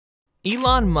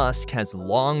Elon Musk has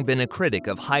long been a critic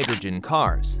of hydrogen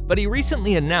cars, but he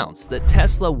recently announced that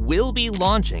Tesla will be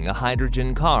launching a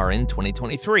hydrogen car in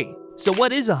 2023. So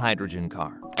what is a hydrogen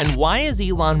car? And why is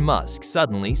Elon Musk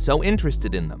suddenly so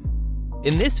interested in them?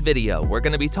 In this video, we're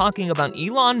going to be talking about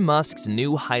Elon Musk's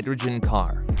new hydrogen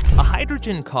car. A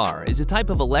hydrogen car is a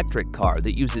type of electric car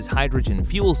that uses hydrogen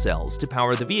fuel cells to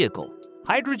power the vehicle.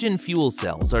 Hydrogen fuel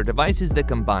cells are devices that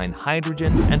combine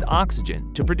hydrogen and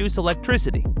oxygen to produce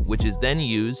electricity, which is then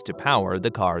used to power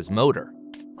the car's motor.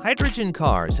 Hydrogen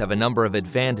cars have a number of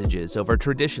advantages over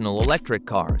traditional electric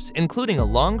cars, including a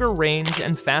longer range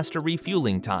and faster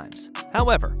refueling times.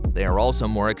 However, they are also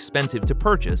more expensive to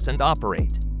purchase and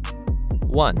operate.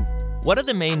 1. What are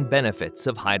the main benefits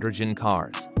of hydrogen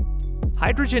cars?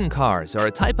 Hydrogen cars are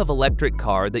a type of electric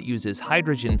car that uses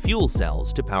hydrogen fuel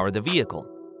cells to power the vehicle.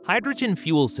 Hydrogen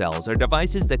fuel cells are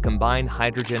devices that combine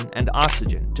hydrogen and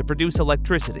oxygen to produce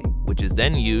electricity, which is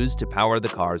then used to power the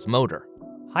car's motor.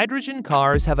 Hydrogen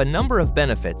cars have a number of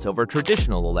benefits over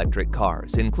traditional electric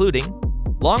cars, including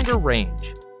longer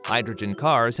range. Hydrogen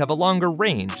cars have a longer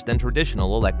range than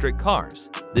traditional electric cars.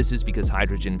 This is because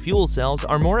hydrogen fuel cells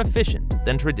are more efficient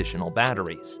than traditional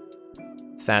batteries.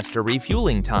 Faster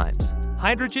refueling times.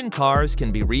 Hydrogen cars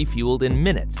can be refueled in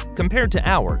minutes compared to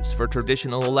hours for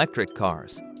traditional electric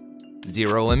cars.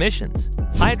 Zero emissions.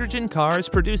 Hydrogen cars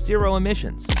produce zero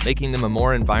emissions, making them a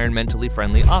more environmentally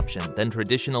friendly option than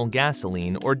traditional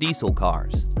gasoline or diesel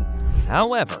cars.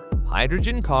 However,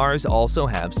 hydrogen cars also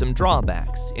have some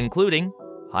drawbacks, including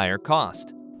higher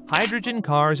cost. Hydrogen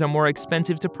cars are more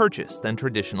expensive to purchase than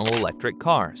traditional electric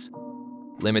cars.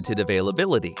 Limited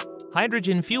availability.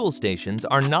 Hydrogen fuel stations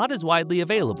are not as widely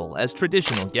available as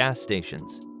traditional gas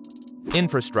stations.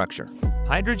 Infrastructure.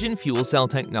 Hydrogen fuel cell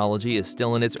technology is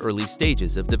still in its early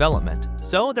stages of development,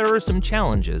 so there are some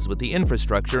challenges with the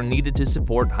infrastructure needed to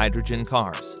support hydrogen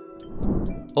cars.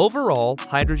 Overall,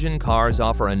 hydrogen cars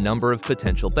offer a number of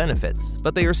potential benefits,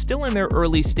 but they are still in their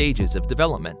early stages of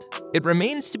development. It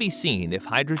remains to be seen if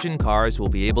hydrogen cars will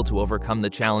be able to overcome the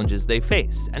challenges they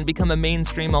face and become a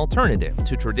mainstream alternative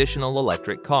to traditional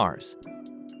electric cars.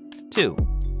 2.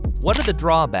 What are the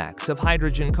drawbacks of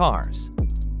hydrogen cars?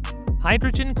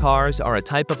 Hydrogen cars are a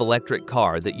type of electric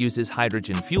car that uses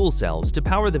hydrogen fuel cells to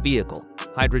power the vehicle.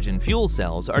 Hydrogen fuel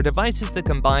cells are devices that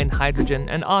combine hydrogen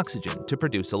and oxygen to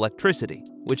produce electricity,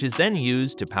 which is then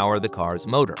used to power the car's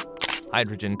motor.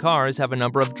 Hydrogen cars have a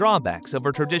number of drawbacks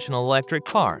over traditional electric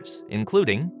cars,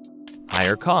 including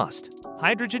higher cost.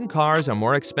 Hydrogen cars are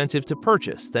more expensive to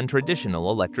purchase than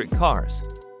traditional electric cars.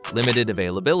 Limited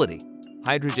availability.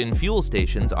 Hydrogen fuel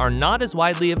stations are not as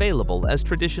widely available as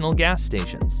traditional gas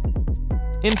stations.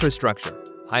 Infrastructure.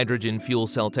 Hydrogen fuel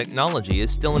cell technology is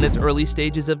still in its early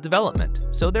stages of development,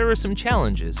 so there are some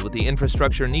challenges with the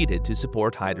infrastructure needed to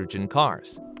support hydrogen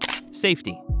cars.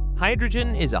 Safety.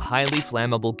 Hydrogen is a highly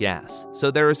flammable gas, so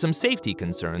there are some safety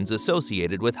concerns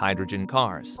associated with hydrogen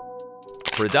cars.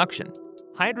 Production.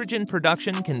 Hydrogen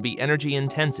production can be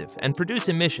energy-intensive and produce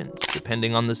emissions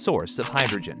depending on the source of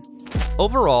hydrogen.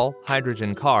 Overall,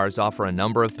 hydrogen cars offer a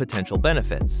number of potential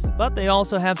benefits, but they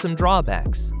also have some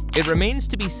drawbacks. It remains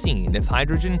to be seen if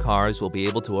hydrogen cars will be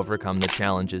able to overcome the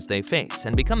challenges they face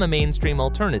and become a mainstream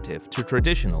alternative to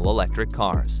traditional electric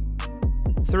cars.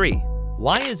 3.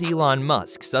 Why is Elon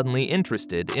Musk suddenly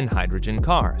interested in hydrogen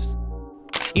cars?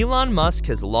 Elon Musk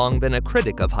has long been a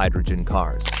critic of hydrogen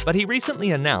cars, but he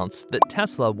recently announced that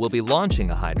Tesla will be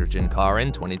launching a hydrogen car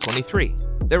in 2023.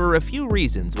 There are a few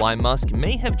reasons why Musk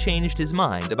may have changed his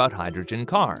mind about hydrogen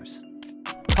cars.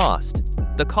 Cost.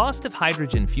 The cost of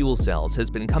hydrogen fuel cells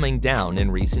has been coming down in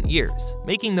recent years,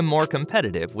 making them more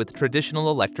competitive with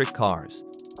traditional electric cars.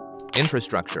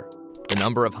 Infrastructure. The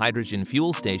number of hydrogen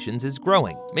fuel stations is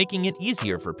growing, making it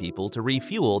easier for people to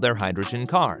refuel their hydrogen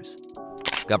cars.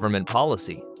 Government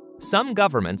policy. Some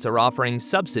governments are offering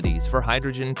subsidies for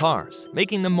hydrogen cars,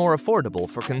 making them more affordable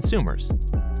for consumers.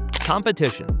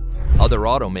 Competition. Other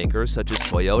automakers such as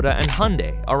Toyota and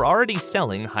Hyundai are already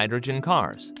selling hydrogen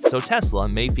cars, so Tesla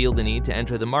may feel the need to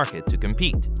enter the market to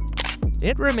compete.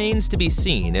 It remains to be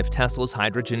seen if Tesla's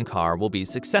hydrogen car will be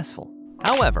successful.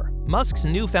 However, Musk's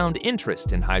newfound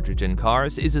interest in hydrogen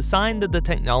cars is a sign that the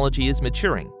technology is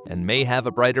maturing and may have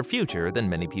a brighter future than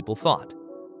many people thought.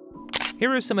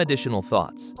 Here are some additional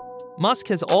thoughts. Musk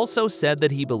has also said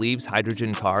that he believes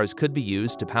hydrogen cars could be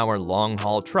used to power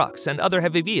long-haul trucks and other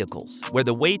heavy vehicles, where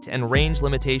the weight and range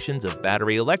limitations of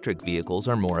battery electric vehicles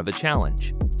are more of a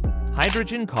challenge.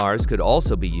 Hydrogen cars could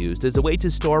also be used as a way to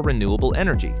store renewable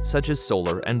energy, such as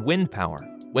solar and wind power.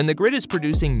 When the grid is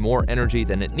producing more energy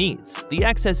than it needs, the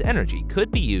excess energy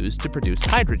could be used to produce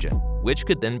hydrogen, which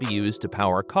could then be used to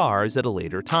power cars at a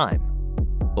later time.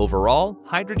 Overall,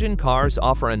 hydrogen cars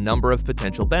offer a number of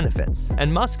potential benefits,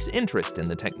 and Musk's interest in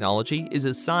the technology is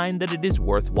a sign that it is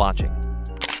worth watching.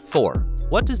 4.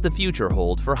 What does the future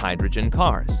hold for hydrogen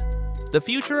cars? The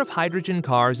future of hydrogen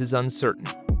cars is uncertain.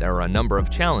 There are a number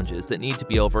of challenges that need to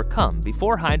be overcome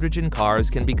before hydrogen cars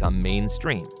can become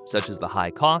mainstream, such as the high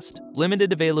cost,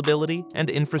 limited availability, and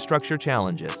infrastructure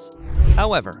challenges.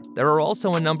 However, there are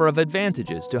also a number of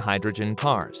advantages to hydrogen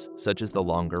cars, such as the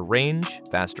longer range,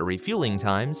 faster refueling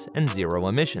times, and zero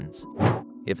emissions.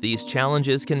 If these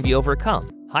challenges can be overcome,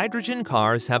 hydrogen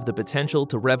cars have the potential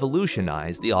to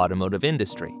revolutionize the automotive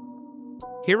industry.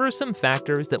 Here are some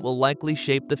factors that will likely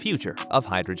shape the future of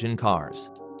hydrogen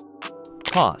cars.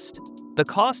 Cost. The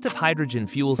cost of hydrogen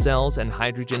fuel cells and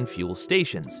hydrogen fuel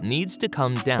stations needs to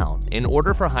come down in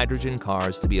order for hydrogen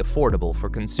cars to be affordable for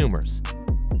consumers.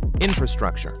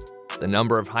 Infrastructure. The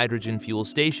number of hydrogen fuel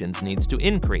stations needs to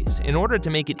increase in order to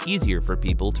make it easier for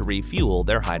people to refuel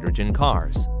their hydrogen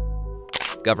cars.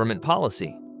 Government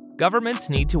policy. Governments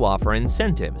need to offer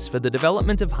incentives for the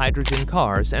development of hydrogen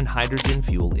cars and hydrogen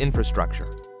fuel infrastructure.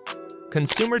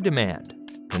 Consumer demand.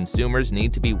 Consumers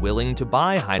need to be willing to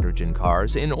buy hydrogen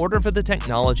cars in order for the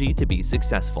technology to be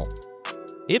successful.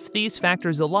 If these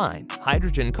factors align,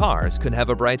 hydrogen cars could have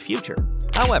a bright future.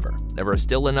 However, there are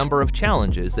still a number of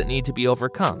challenges that need to be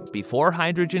overcome before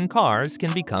hydrogen cars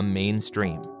can become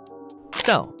mainstream.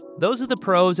 So, those are the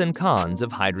pros and cons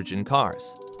of hydrogen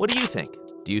cars. What do you think?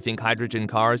 Do you think hydrogen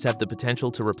cars have the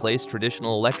potential to replace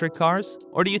traditional electric cars?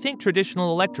 Or do you think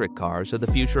traditional electric cars are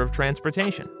the future of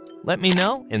transportation? Let me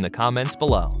know in the comments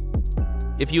below.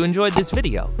 If you enjoyed this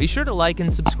video, be sure to like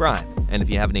and subscribe. And if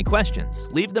you have any questions,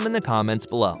 leave them in the comments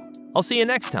below. I'll see you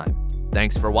next time.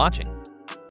 Thanks for watching.